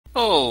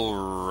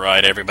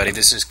Alright everybody,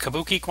 this is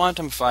Kabuki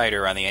Quantum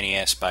Fighter on the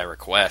NES by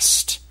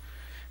request.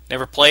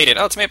 Never played it.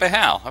 Oh, it's made by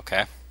Hal.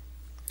 Okay.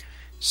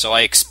 So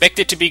I expect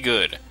it to be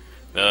good.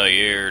 The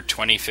year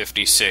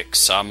 2056,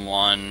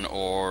 someone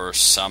or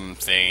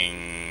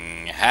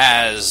something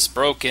has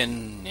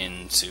broken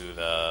into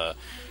the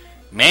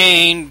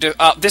main...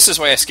 Oh, this is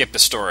why I skipped the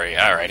story.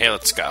 Alright, here,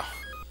 let's go.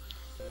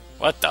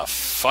 What the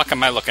fuck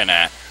am I looking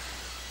at?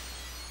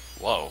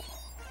 Whoa.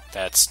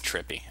 That's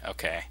trippy.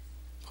 Okay.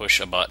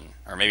 Push a button.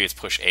 Or maybe it's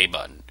push a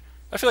button.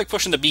 I feel like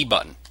pushing the B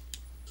button.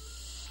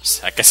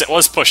 I guess it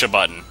was push a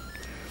button.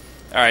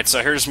 Alright,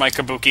 so here's my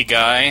Kabuki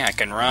guy. I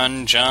can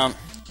run, jump,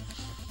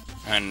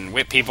 and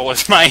whip people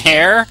with my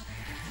hair.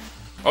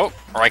 Oh,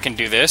 or I can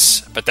do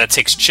this, but that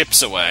takes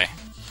chips away.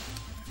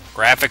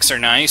 Graphics are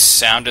nice,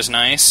 sound is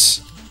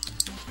nice.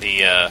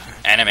 The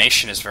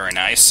animation is very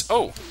nice.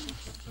 Oh!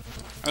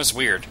 That was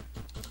weird.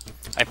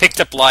 I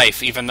picked up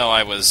life, even though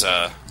I was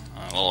a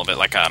little bit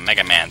like a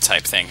Mega Man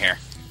type thing here.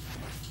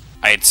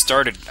 I had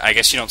started... I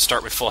guess you don't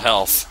start with full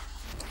health.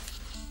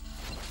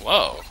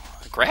 Whoa.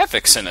 The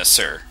graphics in this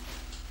are...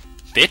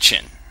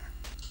 bitchin'.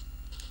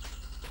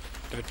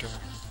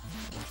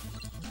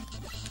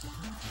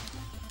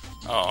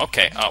 Oh,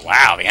 okay. Oh,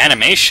 wow. The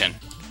animation.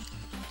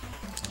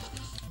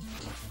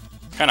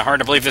 Kind of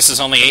hard to believe this is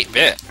only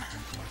 8-bit.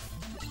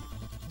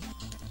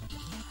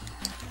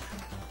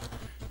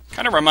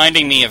 Kind of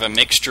reminding me of a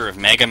mixture of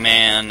Mega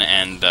Man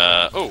and,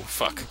 oh,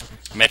 fuck.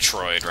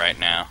 Metroid right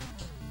now.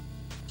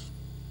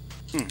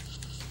 I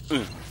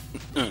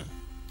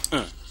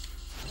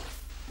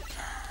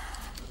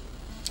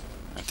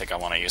think I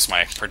want to use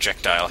my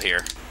projectile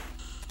here.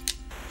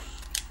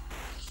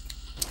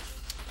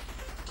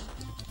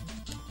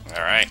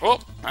 Alright,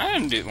 well, I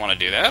didn't want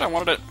to do that. I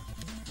wanted to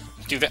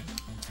do that.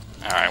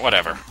 Alright,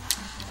 whatever.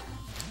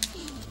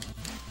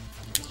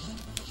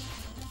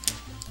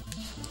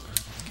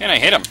 Can I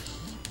hit him?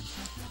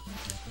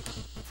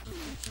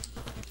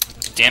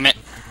 Damn it.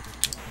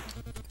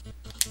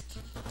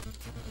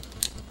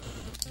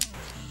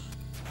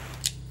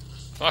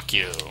 Fuck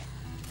you.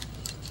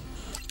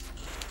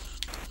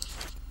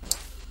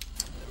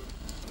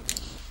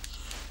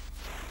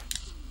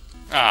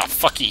 Ah,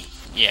 fucky.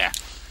 Yeah.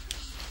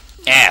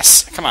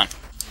 Ass. Come on.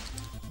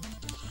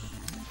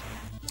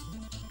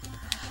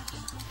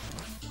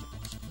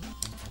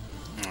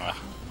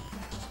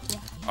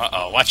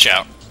 Uh-oh, watch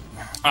out.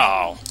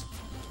 Oh.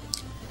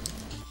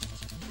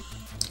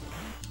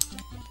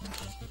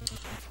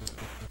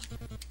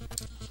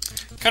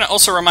 Kind of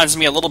also reminds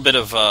me a little bit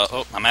of,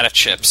 oh, I'm out of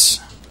chips.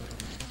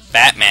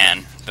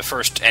 Batman, the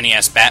first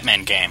NES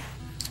Batman game.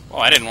 Oh,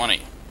 I didn't want to...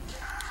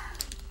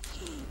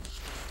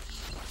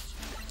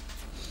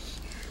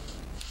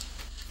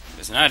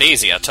 It's not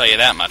easy, I'll tell you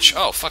that much.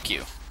 Oh, fuck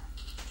you.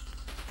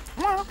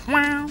 Oh,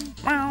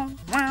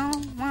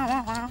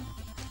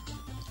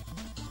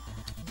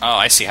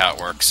 I see how it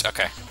works.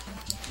 Okay.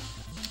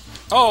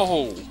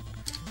 Oh!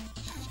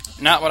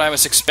 Not what I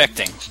was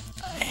expecting.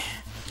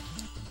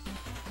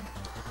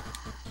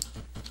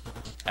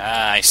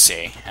 Ah, I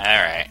see.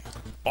 Alright.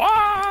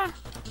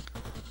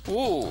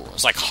 Ooh,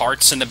 it's like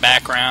hearts in the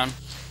background.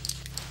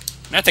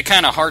 Not the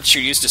kind of hearts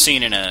you're used to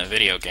seeing in a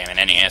video game, an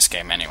NES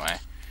game anyway.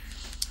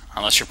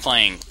 Unless you're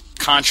playing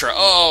Contra.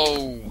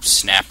 Oh,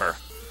 snapper.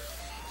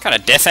 What kind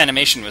of death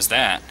animation was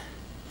that?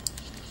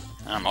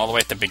 All the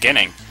way at the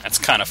beginning. That's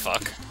kind of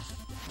fuck.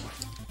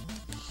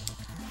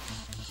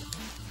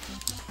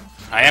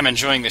 I am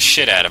enjoying the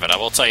shit out of it, I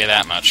will tell you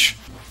that much.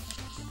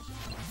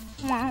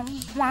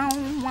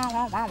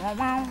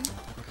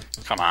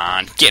 Come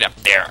on, get up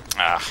there.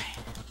 Ugh.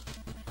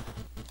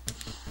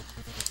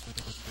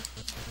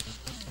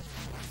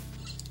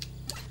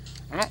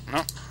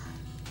 No.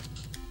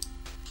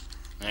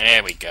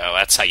 There we go,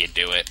 that's how you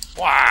do it.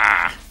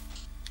 Wah!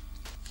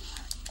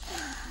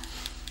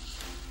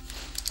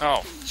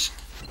 Oh.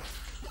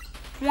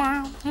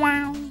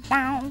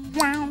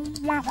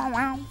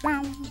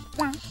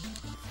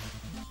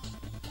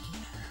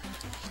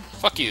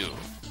 Fuck you.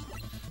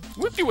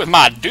 Whip you with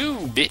my do,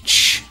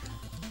 bitch.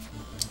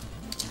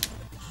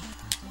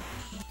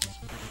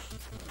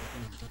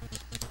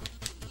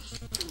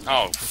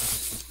 Oh,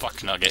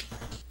 fuck nugget.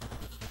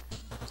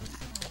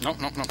 No,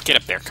 get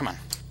up there, come on.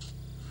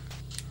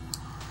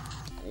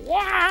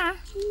 Wah!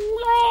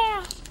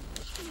 Wah!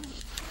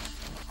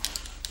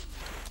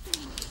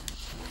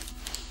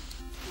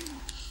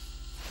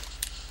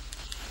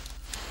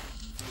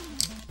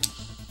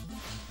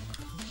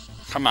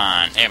 Come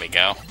on, there we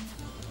go.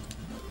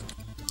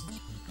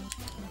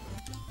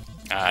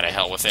 Ah, to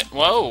hell with it.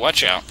 Whoa,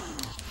 watch out.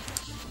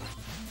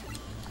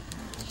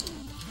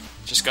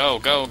 Just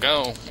go.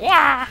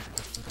 Wah!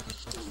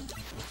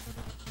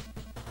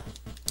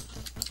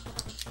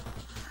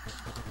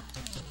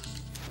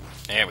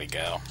 There we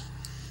go.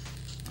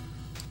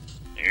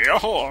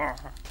 Yo-ho!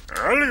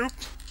 Alley-oop!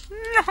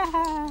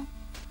 Yo-ho!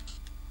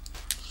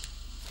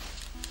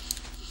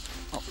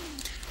 Oh,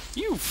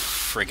 you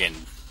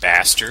friggin'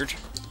 bastard.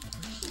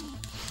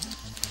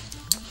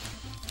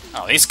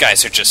 Oh, these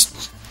guys are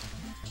just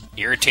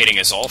irritating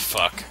as all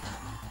fuck.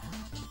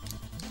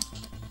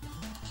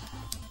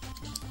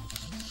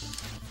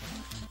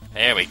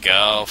 There we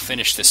go.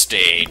 Finish the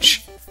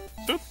stage.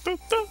 I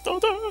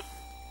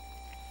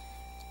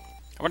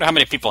wonder how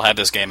many people had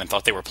this game and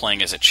thought they were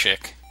playing as a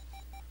chick.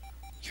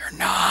 You're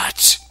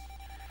not!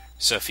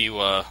 So if you,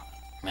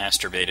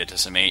 masturbated to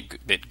some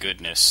 8-bit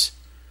goodness,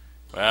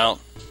 well,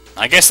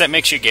 I guess that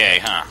makes you gay,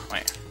 huh?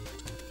 Wait.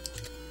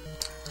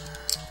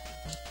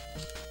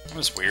 That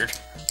was weird.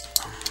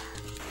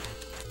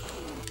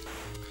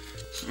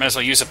 Might as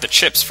well use up the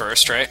chips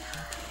first, right?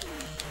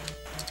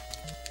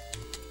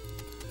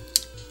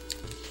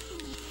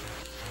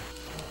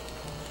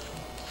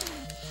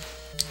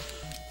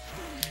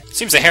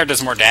 Seems the hair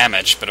does more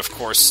damage, but of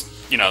course,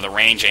 you know, the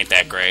range ain't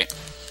that great.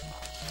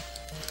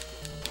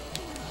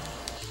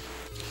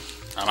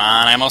 Come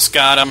on, I almost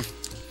got him.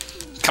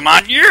 Come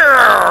on,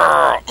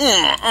 yeah!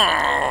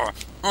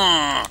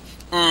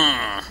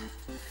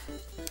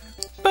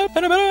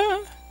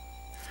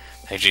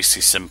 I just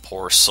see some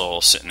poor soul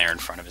sitting there in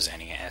front of his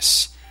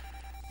NES,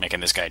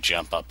 making this guy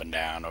jump up and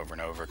down over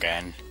and over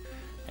again.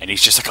 And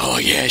he's just like, oh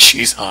yeah,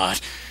 she's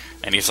hot.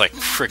 And he's like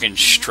friggin'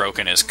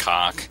 stroking his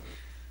cock.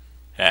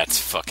 That's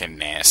fucking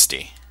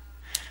nasty.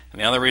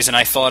 And the other reason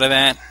I thought of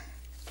that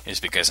is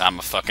because I'm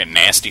a fucking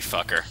nasty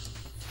fucker.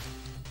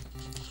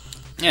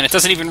 Yeah, and it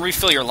doesn't even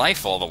refill your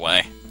life all the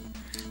way.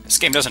 This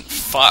game doesn't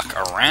fuck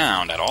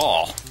around at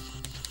all.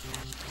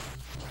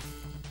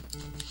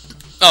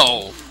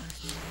 Oh.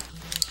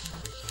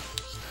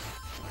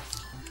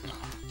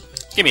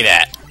 Give me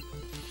that.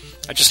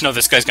 I just know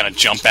this guy's gonna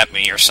jump at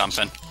me or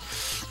something.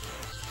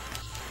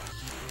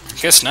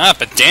 Guess not,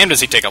 but damn does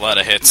he take a lot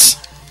of hits.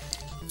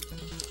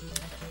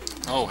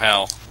 Oh,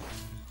 hell.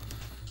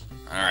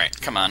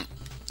 Alright, come on.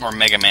 More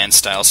Mega Man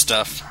style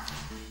stuff.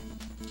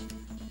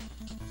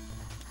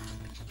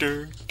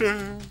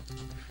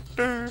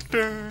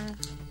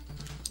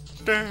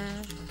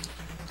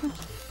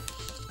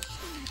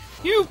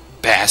 You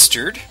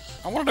bastard!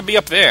 I wanted to be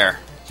up there.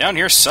 Down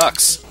here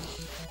sucks.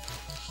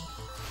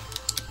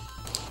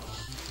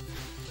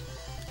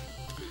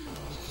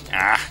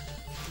 Ah.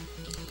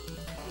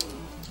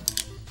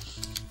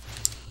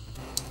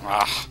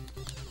 Ah.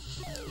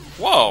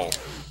 Whoa!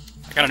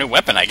 I got a new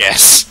weapon, I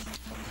guess.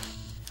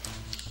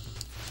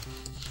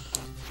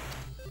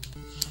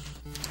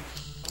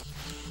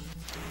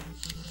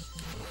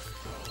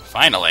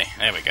 Finally.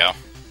 There we go.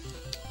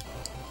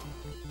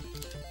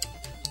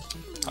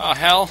 Oh,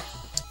 hell.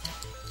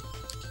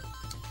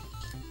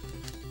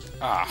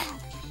 Ah.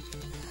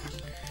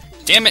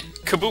 Damn it,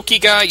 Kabuki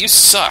guy, you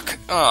suck.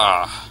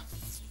 Ah.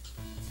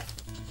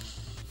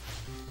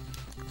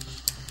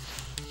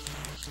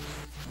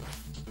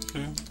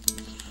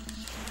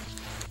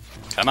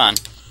 Come on.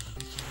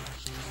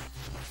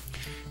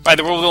 Right,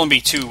 there will only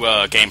be 2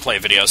 gameplay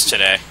videos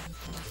today,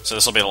 so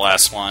this will be the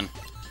last one.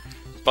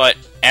 But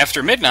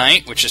after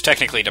midnight, which is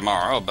technically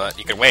tomorrow, but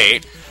you can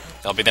wait,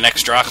 there'll be the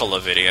next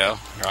Dracula video.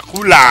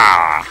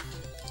 Dracula!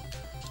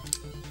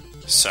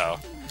 So,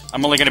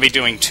 I'm only going to be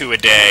doing 2 a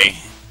day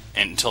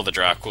until the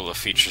Dracula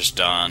feature's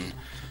done.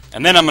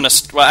 And then I'm going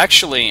to... Well,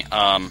 actually,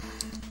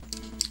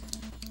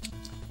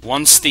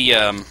 once the,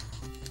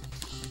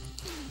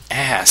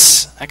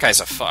 ass. That guy's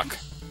a fuck.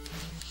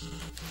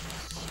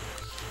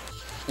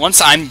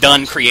 Once I'm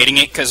done creating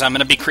it, because I'm going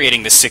to be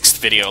creating the 6th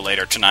video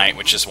later tonight,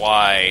 which is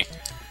why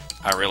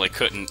I really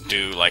couldn't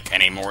do, like,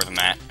 any more than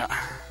that.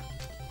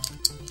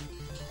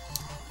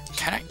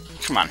 Can I?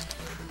 Come on.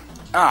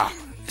 Ah,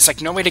 it's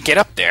like no way to get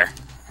up there.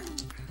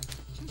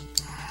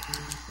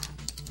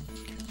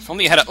 If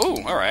only you had a... Ooh,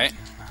 alright.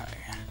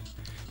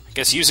 I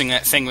guess using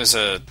that thing was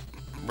a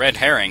red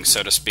herring,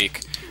 so to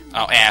speak.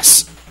 Oh,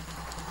 ass.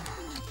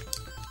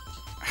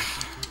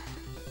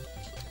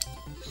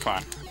 Come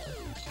on.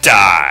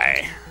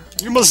 Die!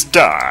 You must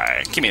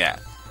die! Give me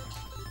that.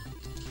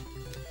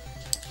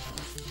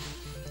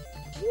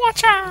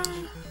 Watcha!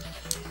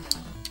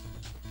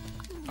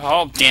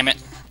 Oh, damn it.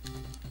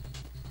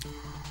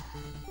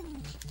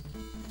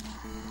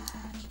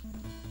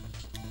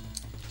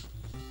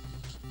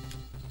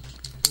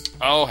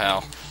 Oh,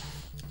 hell.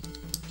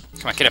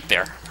 Come on, get up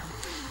there.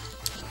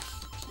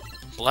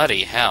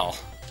 Bloody hell.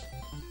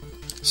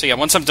 So yeah,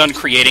 once I'm done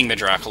creating the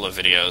Dracula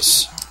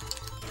videos,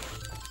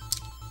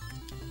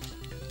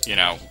 you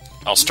know,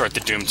 I'll start the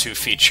Doom 2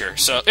 feature.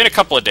 So, in a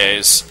couple of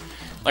days,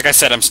 like I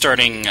said, I'm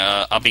starting,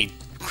 I'll be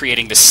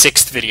creating the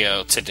 6th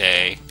video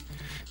today,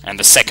 and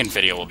the 2nd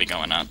video will be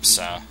going up,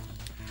 so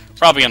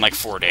probably in like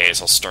 4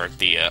 days I'll start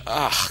the,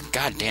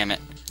 god damn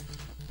it,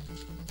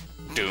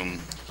 Doom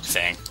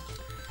thing.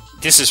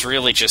 This is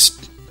really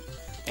just...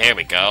 There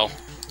we go.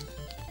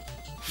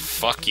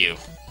 Fuck you.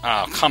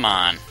 Oh, come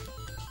on.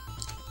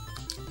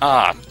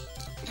 Ah,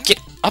 get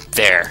up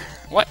there.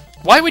 What?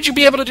 Why would you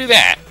be able to do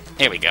that?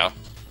 There we go.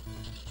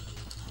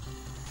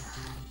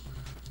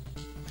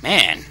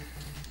 Man.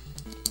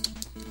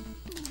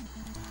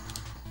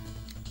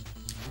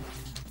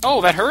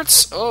 Oh, that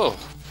hurts? Oh.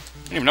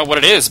 I don't even know what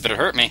it is, but it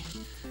hurt me.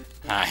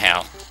 Ah,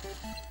 hell.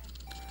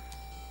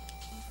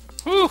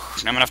 Whew. Now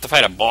I'm gonna have to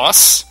fight a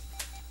boss?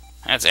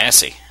 That's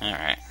assy.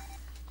 Alright.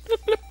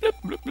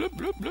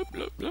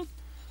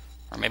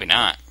 Or maybe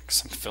not,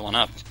 because I'm filling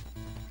up.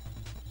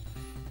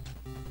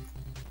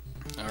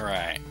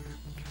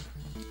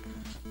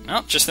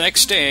 Well, just the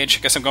next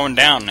stage. Guess I'm going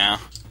down now.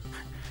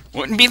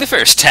 Wouldn't be the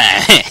first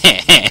time.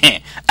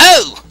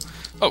 Oh!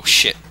 Oh,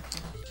 shit.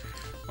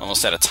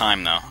 Almost out of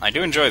time, though. I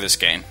do enjoy this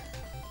game.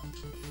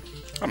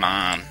 Come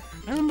on.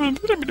 Is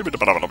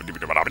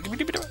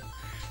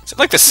it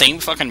like the same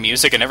fucking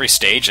music in every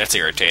stage? That's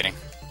irritating.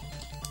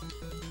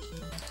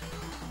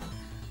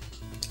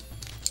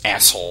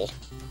 Asshole.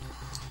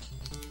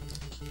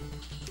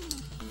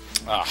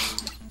 Ugh.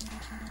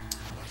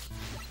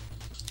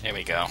 There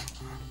we go.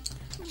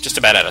 Just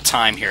about out of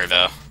time here,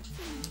 though.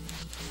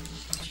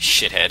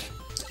 Shithead.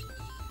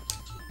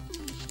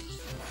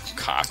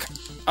 Cock.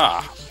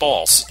 Ah,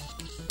 balls.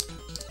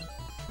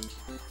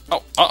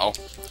 Oh, uh-oh.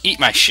 Eat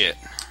my shit.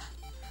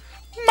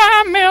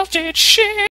 My melted shit!